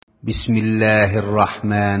বিসমিল্লাহির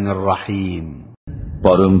রহমানির রহিম।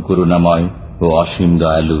 পরম করুণাময় ও অসীম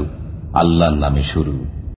দয়ালু আল্লাহর নামে শুরু।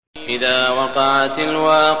 ইযা ওয়াকাআতিল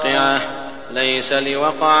ওয়াকিআহ লাইসা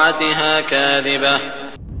লিওয়াকাআতিহা কাযিবাহ,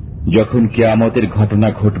 যখন কিয়ামতের ঘটনা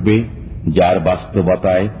ঘটবে যার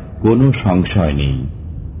বাস্তবতায় কোনো সংশয় নেই।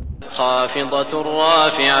 খাফিদাতুর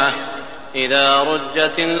রাফিআহ ইযা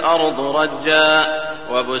রুজ্জাতিল আরদু রাজ্জা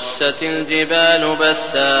ওয়া বুসসাতিল জিবালু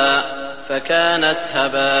বাসসা ফাকানাত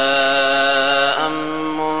হাবাআম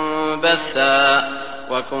মুনবাসসা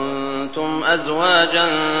ওয়া কুনতুম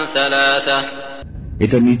আজওয়াজান সালাসা,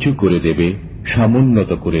 এটা নিচু করে দেবে,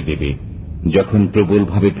 সমুন্নত করে দেবে যখন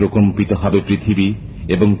প্রবলভাবে প্রকম্পিত হবে পৃথিবী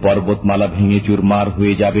এবং পর্বতমালা ভেঙে চুরমার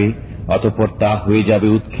হয়ে যাবে, অতঃপর তা হয়ে যাবে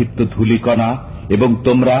উৎক্ষিপ্ত ধূলিকণা এবং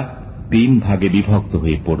তোমরা 3 ভাগে বিভক্ত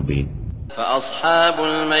হয়ে পড়বে।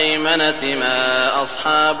 ফাআসহাবুল মাইমানাতি মা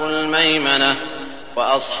আসহাবুল মাইমানাহ ওয়া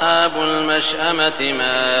আসহাবুল মাশআমাতি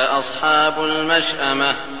মা আসহাবুল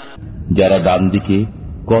মাশআমাহ, যারা ডান দিকে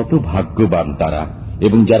কত ভাগ্যবান তারা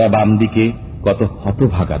এবং যারা বাম দিকে কত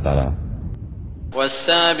হতভাগা তারা।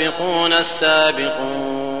 والسابقون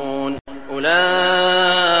السابقون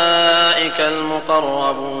أولئك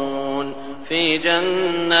المقربون في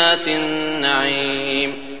جنات النعيم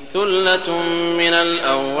ثلة من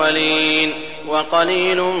الأولين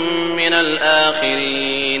وقليل من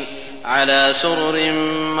الآخرين على سرر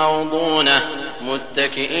موضونة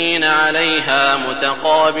متكئين عليها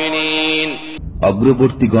متقابلين।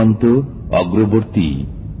 অগ্রবর্তীগণ তো অগ্রবর্তী,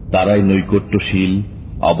 তারাই নৈকট্যশীল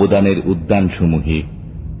অবদানের উদ্যানসমূহে।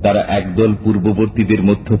 তারা একদল পূর্ববর্তীদের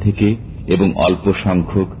মধ্য থেকে এবং অল্প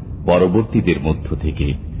সংখ্যক পরবর্তীদের মধ্য থেকে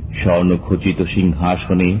স্বর্ণখচিত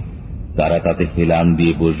সিংহাসনে, তারা তাতে হেলান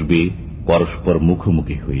দিয়ে বসবে পরস্পর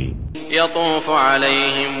মুখোমুখি হয়ে। يطوف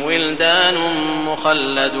عليهم ولدان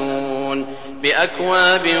مخلدون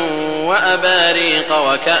بأكواب وأباريق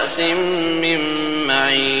وكأس من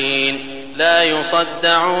معين لا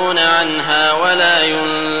يصدعون عنها ولا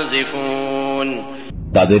ينزفون।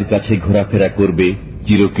 তাদের কাছে ঘোরাফেরা করবে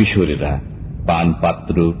চিরকিশোরেরা, পান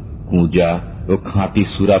পাত্র, কুঁজা ও খাঁটি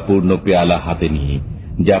সুরাপূর্ণ পেয়ালা হাতে নিয়ে,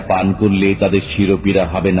 যা পান করলে তাদের শিরোপীড়া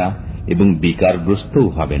হবে না এবং বিকারগ্রস্তও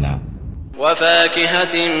হবে না।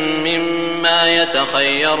 وفاكهة مما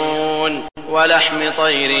يتخيرون ولحم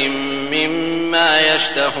طير مما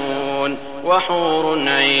يشتهون وحور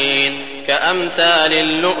عين كأمثال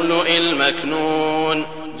اللؤلؤ المكنون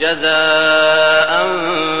جزاء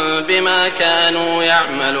بما كانوا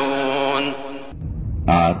يعملون।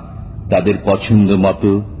 আর তাদের পছন্দ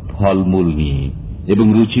মতো ফলমূল নিয়ে এবং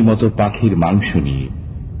রুচি মতো পাখির মাংস নিয়ে,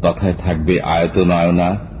 তথায় থাকবে আয়তনয়না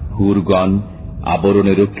হুরগণ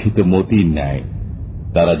আবরণে রক্ষিত মতির ন্যায়।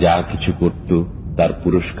 তারা যা কিছু করত তার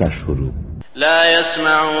পুরস্কার স্বরূপ। لا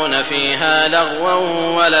يسمعون فيها لغوا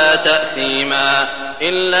ولا تأثيما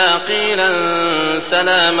إلا قيلا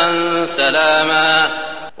سلاما سلاما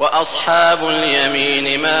وأصحاب اليمين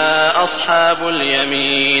ما أصحاب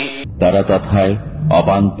اليمين। তারা তথায়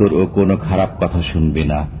অবান্তর ও কোনো খারাপ কথা শুনবে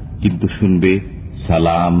না, কিন্তু শুনবে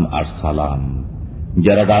সালাম আর সালাম।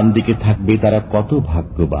 যারা ডান দিকে থাকবে তারা কত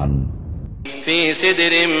ভাগ্যবান। في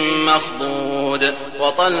سدر مخضود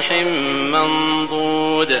وطلح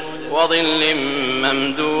منضود وظل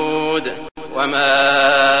ممدود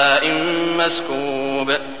وماء مسكوب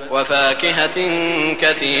وفاكهة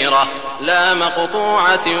كثيرة لا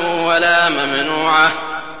مقطوعة ولا ممنوعة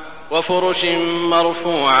وفرش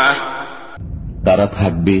مرفوعة। তারা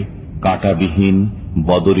থাকবে কাঁটাবিহীন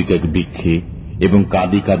বদরিকা বৃক্ষে এবং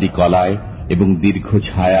কাঁদি কাঁদি কলায় এবং দীর্ঘ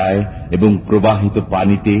ছায়ায় এবং প্রবাহিত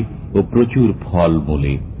পানিতে ও প্রচুর ফল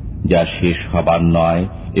মূলে, যা শেষ হবার নয়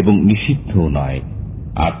এবং নিষিদ্ধও নয়।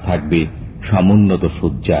 আর থাকবে সমুন্নত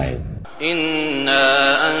সজ্জায়। ইন্না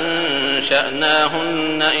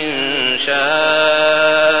আনশানাহুন্না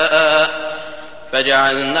ইনশাআ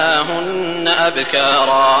ফাজআলনাহুন্না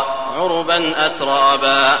আবকারা উরবান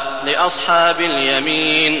আতরাবা লিআসহাবিল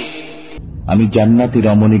ইয়ামিন। আমি জান্নাতি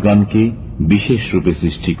রমণীগণকে বিশেষ রূপে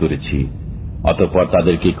সৃষ্টি করেছি, অতঃপর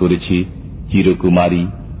তাদেরকে করেছি চিরকুমারী,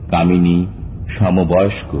 কামিনী,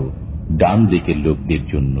 সমবয়স্ক ডান দিকের লোকদের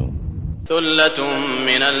জন্য। সুল্লাতুম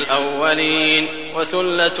মিনাল আউয়ালিন ওয়া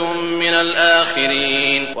সুল্লাতুম মিনাল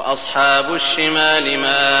আখিরিন ওয়া আসহাবুশ শিমালি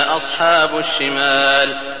মা আসহাবুশ শিমাল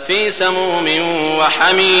ফি সামুমিন ওয়া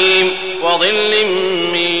হামীম ওয়া যিল্লিম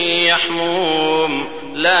মিন ইয়াহমুম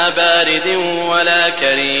লা বারিদিন ওয়ালা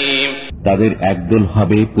কারীম। তাদের একদল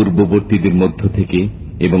হবে পূর্ববর্তীদের মধ্য থেকে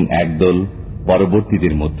এবং একদল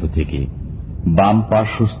পরবর্তীদের মধ্য থেকে। বাম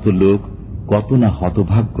পার্শ্বস্থ লোক কত না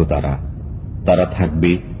হতভাগ্য তারা। তারা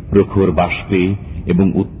থাকবে প্রখর বাষ্পে এবং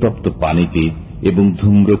উত্তপ্ত পানিতে এবং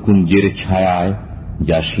ধূম্রকুঞ্জের ছায়ায়,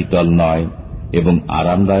 যা শীতল নয় এবং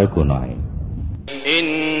আরামদায়কও নয়।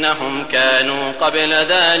 إنهم كانوا قبل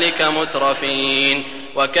ذلك مترفين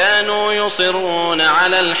وكانوا يصرون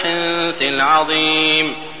على الحنث العظيم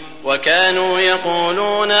وكانوا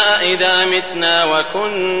يقولون أئذا متنا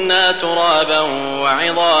وكنا ترابا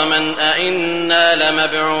وعظاما أئنا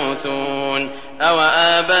لمبعوثون أو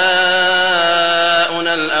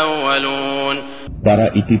آباؤنا الأولون। তারা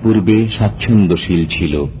ইতিপূর্বে স্বাচ্ছন্দ্যশীল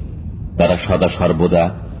ছিল, তারা সদা সর্বদা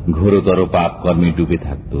ঘোরতর পাপ কর্মে ডুবে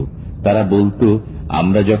থাকত। তারা বলতো,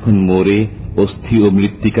 আমরা যখন মরে অস্থি ও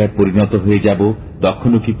মৃত্তিকায় পরিণত হয়ে যাব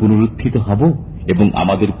তখনও কি পুনরুত্থিত হব এবং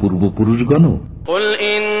আমাদের পূর্বপুরুষগণ? قل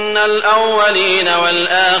إن الأولين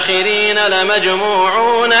والآخرين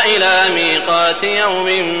لمجموعون إلى ميقات يوم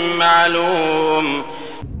معلوم।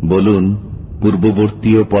 বলুন,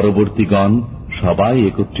 পূর্ববর্তী ও পরবর্তীগণ সবাই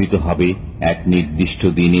একত্রিত হবে এক নির্দিষ্ট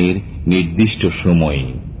দিনের নির্দিষ্ট সময়ে।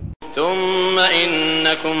 ثم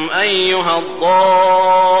إنكم أيها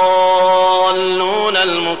الضالون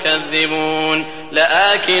المكذبون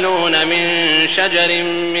لآكلون من شجر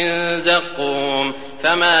من زقوم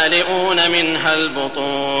فمالئون منها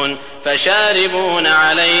البطون فشاربون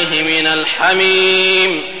عليه من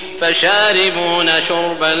الحميم فشاربون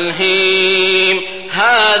شرب الهيم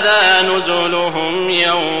هذا نزلهم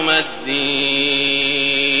يوم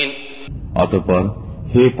الدين। অতঃপর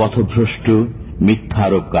হে পথভ্রষ্ট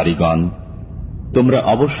মিথ্যারোপকারীগণ, তোমরা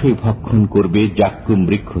অবশ্যই ভক্ষণ করবে জাক্কুম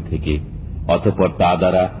বৃক্ষ থেকে, অতঃপর তা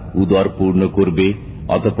দ্বারা উদর পূর্ণ করবে,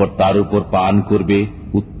 অতঃপর তার উপর পান করবে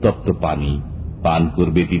উত্তপ্ত পানি, পান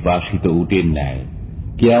করবে পিপাসিত উটের ন্যায়।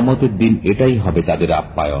 কিয়ামতের দিন এটাই হবে তাদের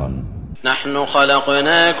আপ্যায়ন। নাহনু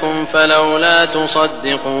খালাকনাকুম ফালাউলা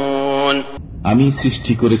তুসাদ্দিকুন। আমি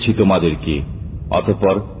সৃষ্টি করেছি তোমাদেরকে,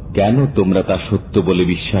 অতঃপর কেন তোমরা তা সত্য বলে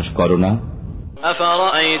বিশ্বাস করো না?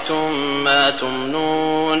 أفرأيتم ما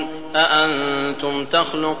تمنون أأنتم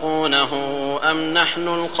تخلقونه أم نحن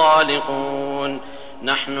الخالقون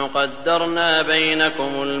نحن قدرنا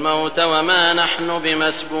بينكم الموت وما نحن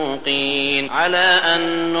بمسبوقين على أن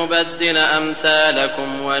نبدل أمثالكم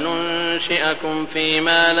وننشئكم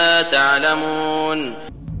فيما لا تعلمون।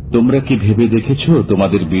 তোমরা কি ভেবে দেখেছো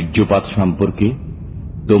তোমাদের বীর্যপাত সম্পর্কে?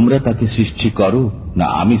 তোমরা তাকে সৃষ্টি করো না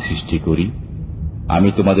আমি সৃষ্টি করি? আমি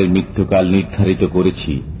তোমাদের মৃত্যুকাল নির্ধারিত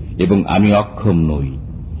করেছি এবং আমি অক্ষম নই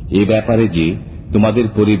এ ব্যাপারে যে তোমাদের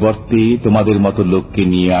পরিবর্তে তোমাদের মতো লোককে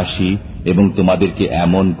নিয়ে আসি এবং তোমাদেরকে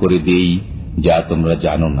এমন করে দেই যা তোমরা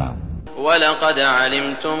জানো না। ওয়ালাকাদ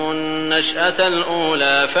আলিমতুমুন নাশআতাল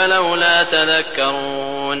উলা ফালাউলা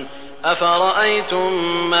তাযাক্কারুন আফারাআইতুম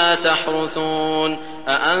মা তাহরুসুন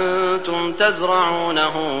আআনতুম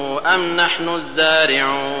তাযরাউনাহু আম নাহনুজ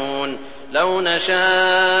যারিউন لو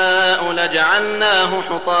نشاء لجعلناه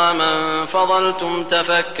حطاما فظلتم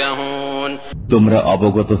تفكهون। তোমরা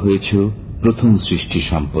অবগত হয়েছো প্রথম সৃষ্টি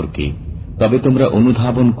সম্পর্কে, তবে তোমরা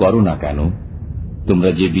অনুধাবন করো না কেন? তোমরা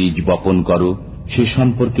যে বীজ বপন করো সে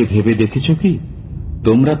সম্পর্কে ভেবে দেখেছো কি?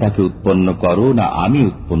 তোমরা তাকে উৎপন্ন করো না আমি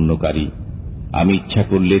উৎপন্নকারী? আমি ইচ্ছা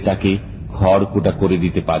করলে তাকে খড়কুটা করে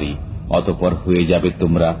দিতে পারি, অতঃপর হয়ে যাবে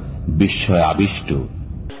তোমরা বিস্ময় আবিষ্ট।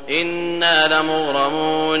 ইন্না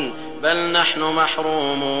লামুগরামুন بل نحن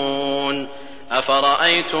محرومون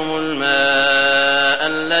أفرأيتم الماء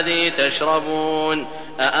الذي تشربون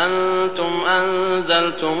أأنتم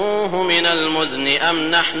أنزلتموه من المزن أم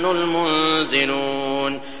نحن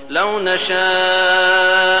المنزلون لو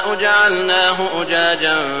نشاء جعلناه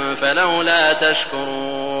أجاجا فلولا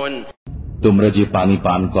تشكرون। তোমরা যে পানি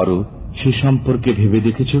পান করো সে সম্পর্কে ভেবে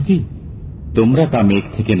দেখেছো কি? তোমরা তা মেঘ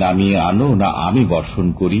থেকে নামিয়ে আনো না আমি বর্ষণ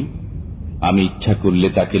করি? আমি ইচ্ছা করলে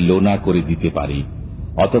তাকে লোনা করে দিতে পারি,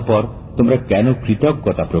 অতঃপর তোমরা কেন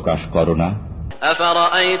কৃতজ্ঞতা প্রকাশ করো না?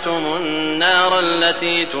 আফারাআইতুমুন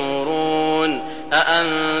নারাল্লাতী তুরুন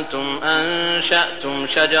আআনতুম আনশা'তুম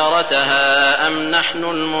শাজারাতাহা আম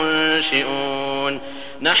নাহনুল মুনশিউন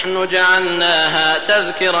নাহনু জা'আলনাহা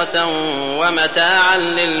তাযকিরাতান ওয়া মাতা'আন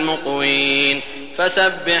লিল মুকওয়িন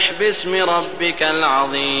ফাসাব্বিহ বিসমি রাব্বিকাল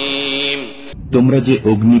আযীম। তোমরা যে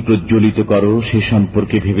অগ্নি প্রজ্বলিত করো সে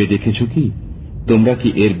সম্পর্কে ভেবে দেখেছো কি? তোমরা কি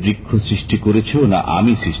এর বৃক্ষ সৃষ্টি করেছো না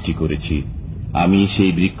আমি সৃষ্টি করেছি? আমি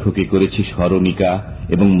সেই বৃক্ষকে করেছি স্মরণিকা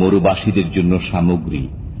এবং মরুবাসীদের জন্য সামগ্রী।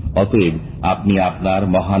 অতএব আপনি আপনার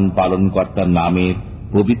মহান পালনকর্তার নামের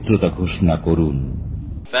পবিত্রতা ঘোষণা করুন।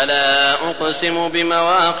 ফালা উকসিমু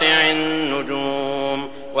বিমাওয়াকি'ন নুজুম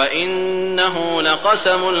ওয়া ইন্নাহু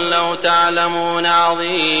লাকাসামুন লাউ তা'লামুন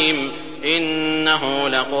আযীম إنه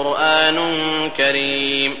لقرآن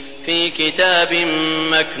كريم في كتاب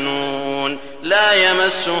مكنون لا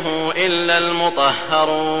يمسه إلا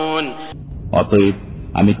المطهرون। অতএব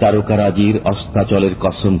আমি তারকারাজির অস্তাচলের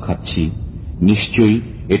কসম খাচ্ছি, নিশ্চয়ই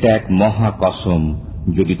এটা এক মহা কসম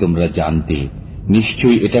যদি তোমরা জানতে,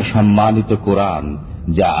 নিশ্চয়ই এটা সম্মানিত কোরআন,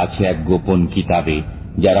 যা আছে এক গোপন কিতাবে।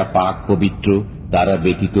 যারা পাক পবিত্র তারা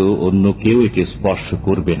ব্যতীত অন্য কেউ একে স্পর্শ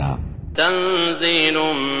করবে না। تنزيل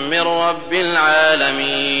من رب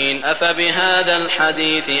العالمين أفبهذا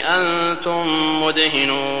الحديث أنتم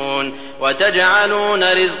مدهنون وتجعلون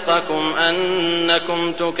رزقكم أنكم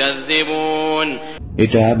تكذبون।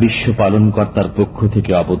 এটা বিশ্ব পালনকর্তার পক্ষ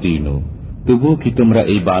থেকে অবতীর্ণ, তবুও কি তোমরা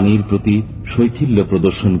এই বাণীর প্রতি শৈথিল্য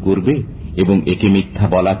প্রদর্শন করবে এবং একে মিথ্যা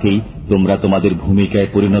বলাকেই তোমরা তোমাদের ভূমিকায়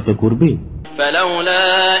পরিণত করবে? فلولا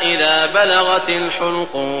إذا بلغت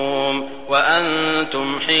الحلقوم وأنتم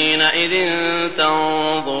حينئذ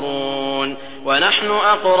تنظرون ونحن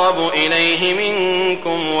أقرب إليه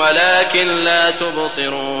منكم ولكن لا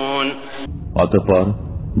تبصرون। অতঃপর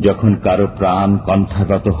যখন কারো প্রাণ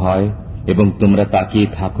কণ্ঠাগত হয় এবং তোমরা তাকিয়ে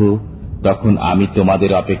থাকো, তখন আমি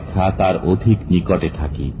তোমাদের অপেক্ষা তার অধিক নিকটে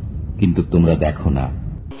থাকি, কিন্তু তোমরা দেখো না।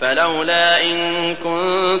 فلولا إن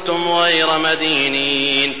كنتم غير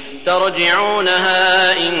مدينين ترجعونها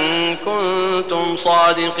إن كنتم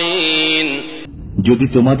صادقين। যদি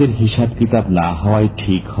তোমাদের হিসাব কিতাব না হওয়াই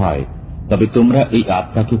ঠিক হয়, তবে তোমরা এই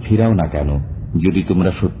আত্মাকে ফিরাও না কেন, যদি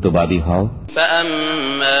তোমরা সত্যবাদী হও।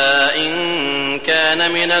 فأما إن كان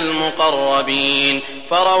من المقربين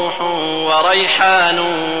فروح وريحان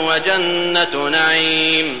وجنة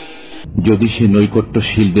نعيم। যদি সে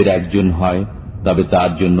নৈকট্যশীলদের একজন হয়, তবে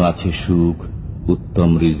তার জন্য আছে সুখ,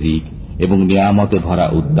 উত্তম রিজিক এবং নিয়ামতে ভরা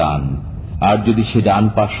উদ্যান। আর যদি সে ডান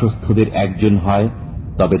পার্শ্বস্থদের একজন হয়,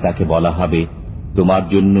 তবে তাকে বলা হবে, তোমার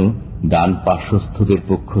জন্য ডান পার্শ্বস্থদের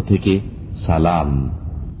পক্ষ থেকে সালাম।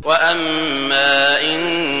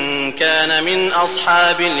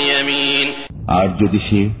 আর যদি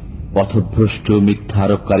সে পথভ্রষ্ট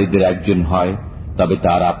মিথ্যারোপকারীদের একজন হয়, তবে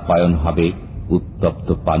তার আপ্যায়ন হবে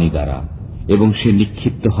উত্তপ্ত পানি দ্বারা এবং সে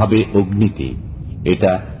নিক্ষিপ্ত হবে অগ্নিতে।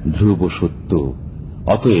 এটা ধ্রুব সত্য।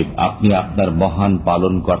 অতএব আপনি আপনার মহান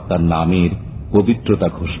পালনকর্তার নামের পবিত্রতা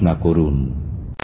ঘোষণা করুন।